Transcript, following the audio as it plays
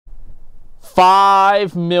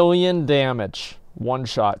5 million damage. One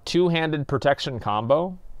shot. Two-handed protection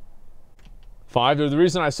combo. 5. The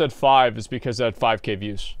reason I said 5 is because it had 5k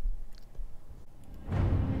views.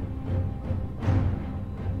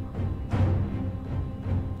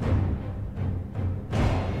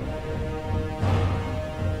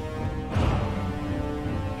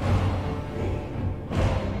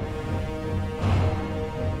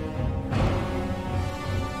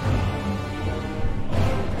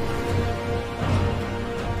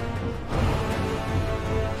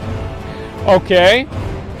 Okay,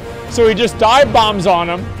 so he just dive bombs on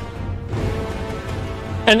him.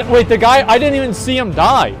 And wait, the guy, I didn't even see him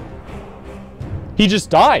die. He just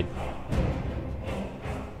died.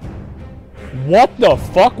 What the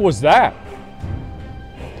fuck was that?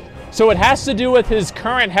 So it has to do with his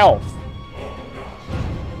current health.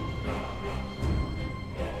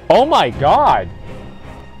 Oh my god.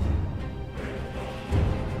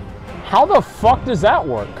 How the fuck does that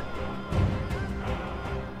work?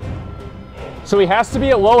 So he has to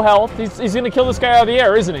be at low health. He's gonna kill this guy out of the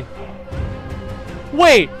air, isn't he?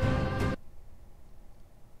 Wait!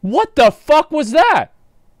 What the fuck was that?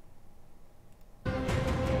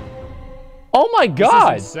 Oh my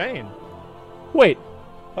god! This is insane. Wait,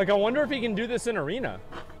 like I wonder if he can do this in arena.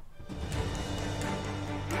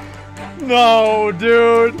 No,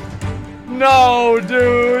 dude! No,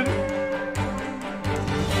 dude!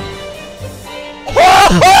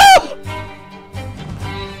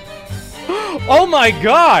 Oh my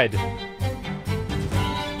god!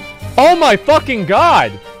 Oh my fucking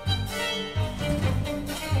god!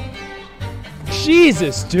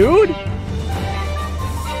 Jesus, dude!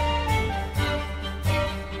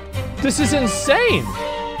 This is insane!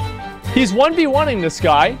 He's 1v1ing this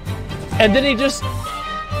guy, and then he just...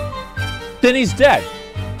 then he's dead.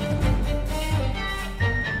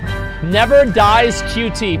 Never dies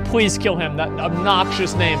QT. Please kill him. That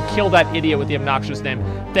obnoxious name. Kill that idiot with the obnoxious name.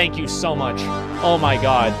 Thank you so much. Oh my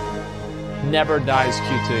god. Never dies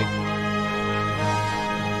QT.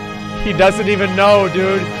 He doesn't even know,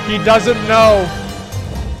 dude. He doesn't know.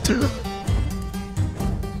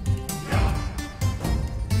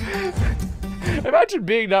 Imagine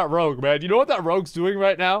being that rogue, man. You know what that rogue's doing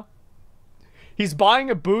right now? He's buying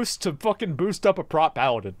a boost to fucking boost up a prop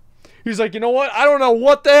paladin. He's like, you know what? I don't know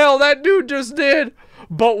what the hell that dude just did,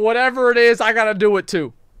 but whatever it is, I gotta do it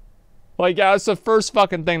too. Like, yeah, it's the first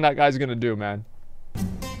fucking thing that guy's gonna do, man.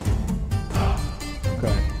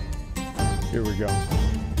 Okay. Here we go.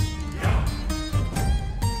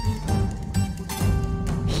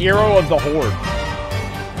 Hero of the Horde.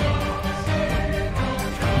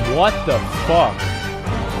 What the fuck?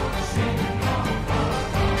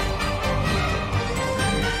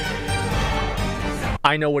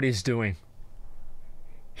 I know what he's doing.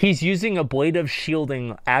 He's using a Blade of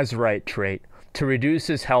Shielding Azurite trait to reduce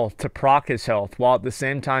his health, to proc his health, while at the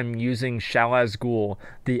same time using Shalazgul,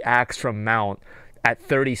 the axe from Mount, at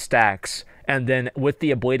 30 stacks, and then with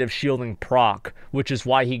the Blade of Shielding proc, which is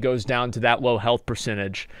why he goes down to that low health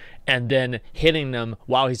percentage, and then hitting them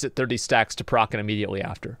while he's at 30 stacks to proc it immediately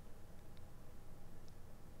after.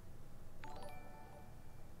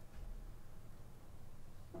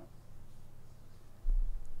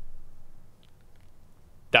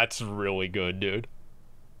 That's really good, dude.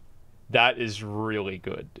 That is really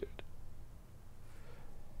good, dude.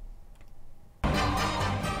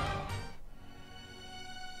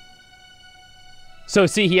 So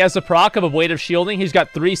see, he has a proc of a Blade of Shielding. He's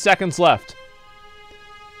got 3 seconds left.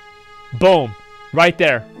 Boom. Right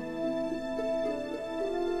there.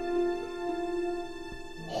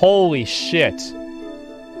 Holy shit.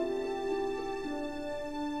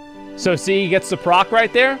 So see, he gets the proc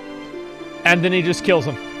right there. And then he just kills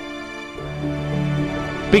him.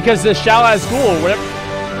 Because the Shalazgul or whatever...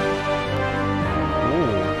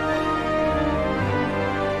 Ooh.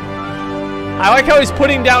 I like how he's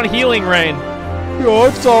putting down Healing Rain. Yo,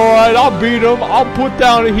 it's alright. I'll beat him. I'll put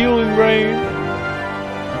down a Healing Rain.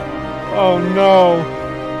 Oh, no.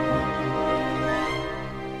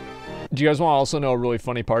 Do you guys want to also know a really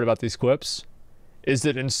funny part about these clips? Is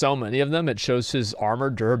that in so many of them, it shows his armor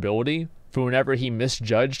durability for whenever he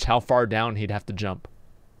misjudged how far down he'd have to jump.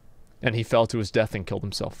 And he fell to his death and killed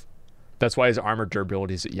himself. That's why his armor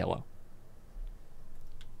durability is at yellow.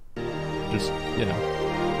 Just, you know,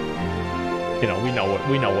 we know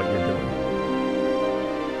what you're doing.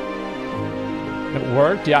 It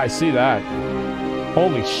worked? Yeah, I see that.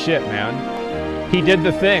 Holy shit, man. He did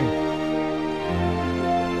the thing.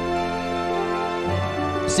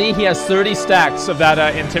 See, he has 30 stacks of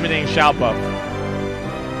that intimidating shout buff.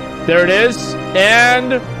 There it is,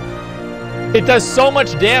 and it does so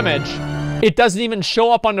much damage It doesn't even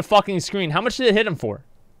show up on the fucking screen. How much did it hit him for?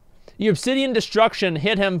 The Obsidian Destruction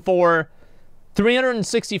hit him for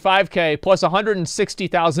 365k plus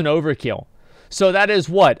 160,000 overkill. So that is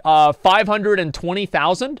what?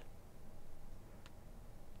 520,000?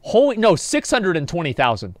 Holy, no,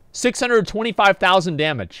 620,000. 625,000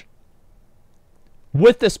 damage.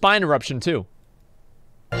 With the spine eruption too.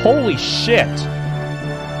 Holy shit.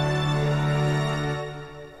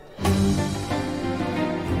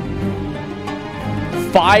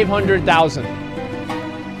 $500,000.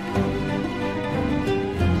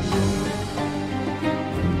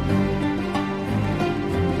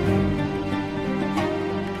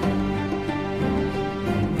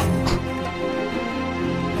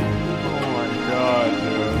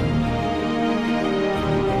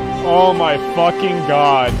 Oh my fucking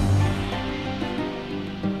god.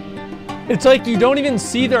 It's like you don't even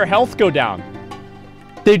see their health go down.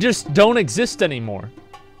 They just don't exist anymore.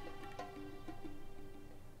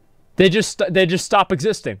 They just stop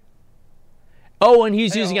existing. Oh, and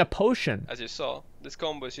he's using a potion. As you saw, this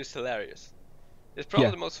combo is just hilarious. It's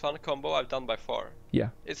probably the most fun combo I've done by far. Yeah.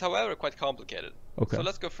 It's however quite complicated. Okay. So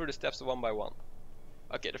let's go through the steps one by one.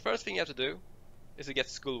 Okay, the first thing you have to do is to get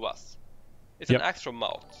Skull Was. It's an axe from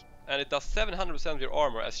Mouth, and it does 700% of your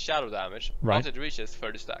armor as shadow damage once it reaches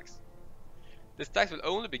 30 stacks. The stacks will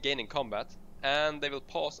only be gained in combat, and they will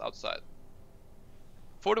pause outside.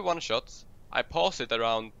 For the one-shots, I pause it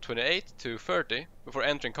around 28 to 30 before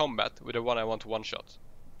entering combat with the one I want to one-shot.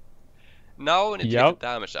 Now we need to get the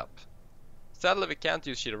damage up. Sadly we can't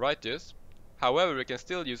use Shield Righteous, however we can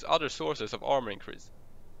still use other sources of armor increase.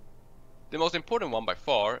 The most important one by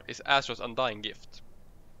far is Astro's Undying Gift.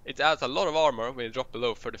 It adds a lot of armor when you drop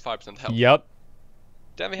below 35% health.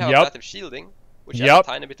 Then we have Adaptive Shielding, which adds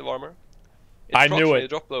a tiny bit of armor. It procs when you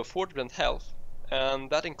drop below 40% health, and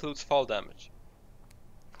that includes fall damage.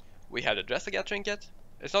 We have the Dressagat Trinket.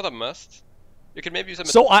 It's not a must. You can maybe use a...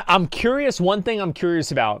 So I'm curious, one thing I'm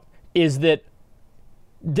curious about is that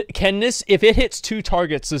can this, if it hits 2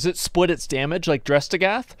 targets, does it split its damage like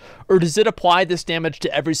Dressagath? Or does it apply this damage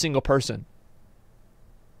to every single person?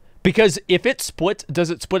 Because if it split, does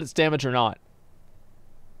it split its damage or not?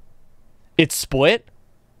 It's split?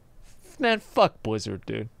 Man, fuck Blizzard,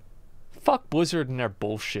 dude. Fuck Blizzard and their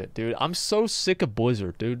bullshit, dude. I'm so sick of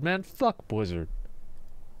Blizzard, dude. Man, fuck Blizzard.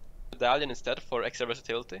 Medallion instead for extra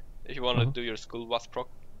versatility. If you want to do your Skull Was proc,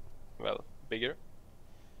 well, bigger.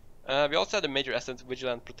 We also have the Major Essence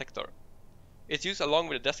Vigilant Protector. It's used along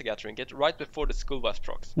with the Dressagat Trinket right before the Skull Was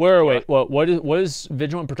procs. Wait, what does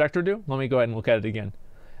Vigilant Protector do? Let me go ahead and look at it again.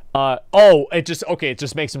 Oh, it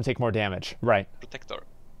just makes him take more damage. Right. Protector.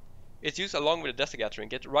 It's used along with the Dressagat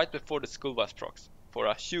Trinket right before the Skull Was procs for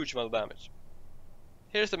a huge amount of damage.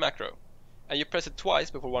 Here's the macro, and you press it twice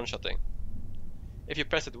before one-shotting. If you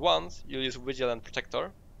press it once, you'll use Vigilant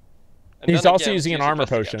Protector. And he's also using an armor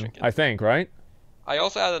potion, I think, right? I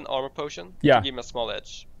also add an armor potion to give him a small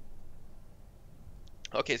edge.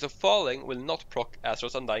 Okay, so falling will not proc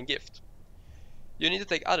Astro's Undying Gift. You need to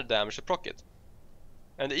take other damage to proc it.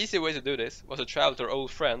 And the easy way to do this was to travel to our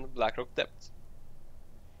old friend Blackrock Depths.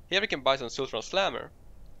 Here we can buy some Sulfuron Slammer,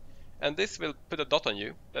 and this will put a dot on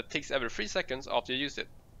you that ticks every 3 seconds after you use it.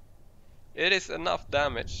 It is enough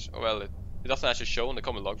damage, well, it doesn't actually show in the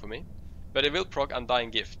comment log for me, but it will proc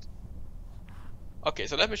Undying Gift. Okay,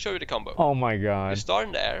 so let me show you the combo. Oh my god. You start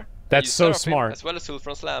in the air. That's so smart. As well as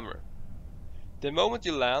Sulfuron Slammer. The moment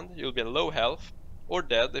you land, you'll be at low health, or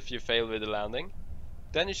dead if you fail with the landing.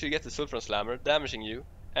 Then you should get the Sulfuron Slammer damaging you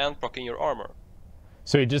and proccing your armor.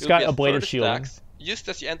 So you just got a Blade of Shielding. Just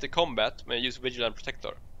as you enter combat when you use Vigilant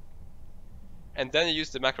Protector. And then you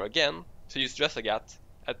use the macro again to use Dressagat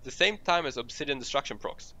at the same time as Obsidian Destruction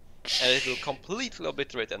procs. And it will completely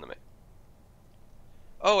obliterate enemy.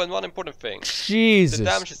 Oh, and one important thing. Jesus. The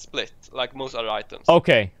damage is split, like most other items.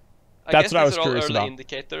 Okay. That's what I was curious about. These are all early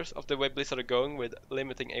indicators of the way Blizzard are going with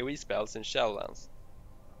limiting AoE spells in Shadowlands.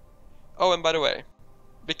 Oh, and by the way,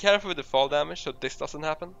 be careful with the fall damage so this doesn't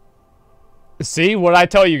happen. See? What did I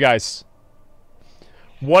tell you guys?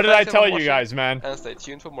 What did I tell you guys, man? And stay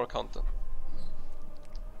tuned for more content.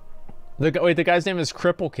 Wait, the guy's name is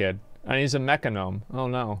Cripple Kid. And he's a mechanome. Oh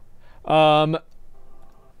no.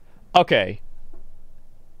 Okay.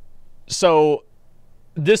 So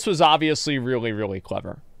this was obviously really, really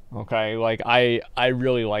clever. Okay, like I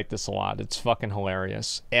really like this a lot. It's fucking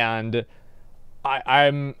hilarious, and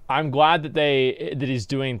I'm glad that he's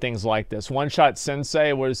doing things like this. One Shot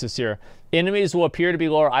Sensei. What is this here? Enemies will appear to be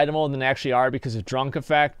lower itemable than they actually are because of drunk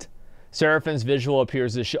effect. Seraphine's visual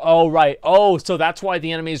appears as oh right. Oh, so that's why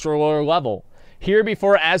the enemies are lower level. Here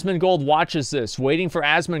before Asmongold watches this, waiting for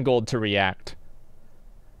Asmongold to react.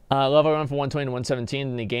 Level run from 120 to 117,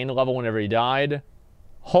 and he gained a level whenever he died.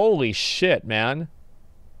 Holy shit, man.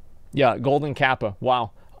 Yeah, Golden Kappa.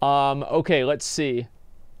 Wow. Okay, let's see.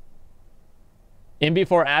 In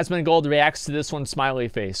before Asmongold reacts to this one, smiley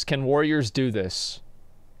face. Can warriors do this?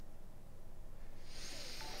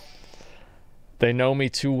 They know me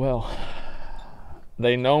too well.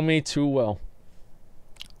 They know me too well.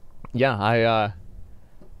 Yeah, I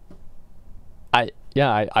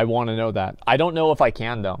want to know that. I don't know if I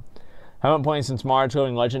can, though. Haven't played since March,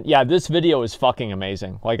 Living Legend. Yeah, this video is fucking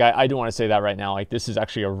amazing. Like, I do want to say that right now. Like, this is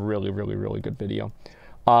actually a really, really, really good video.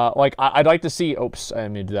 Like, I'd like to see... Oops, I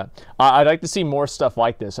didn't mean to do that. I'd like to see more stuff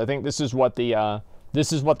like this. I think this is what the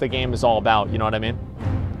game is all about. You know what I mean?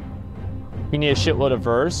 You need a shitload of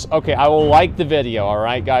verse. Okay, I will like the video, all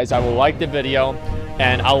right, guys? I will like the video,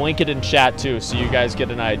 and I'll link it in chat, too, so you guys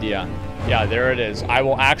get an idea. Yeah, there it is. I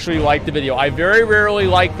will actually like the video. I very rarely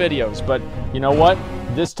like videos, but you know what?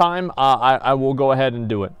 This time, I will go ahead and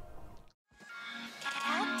do it.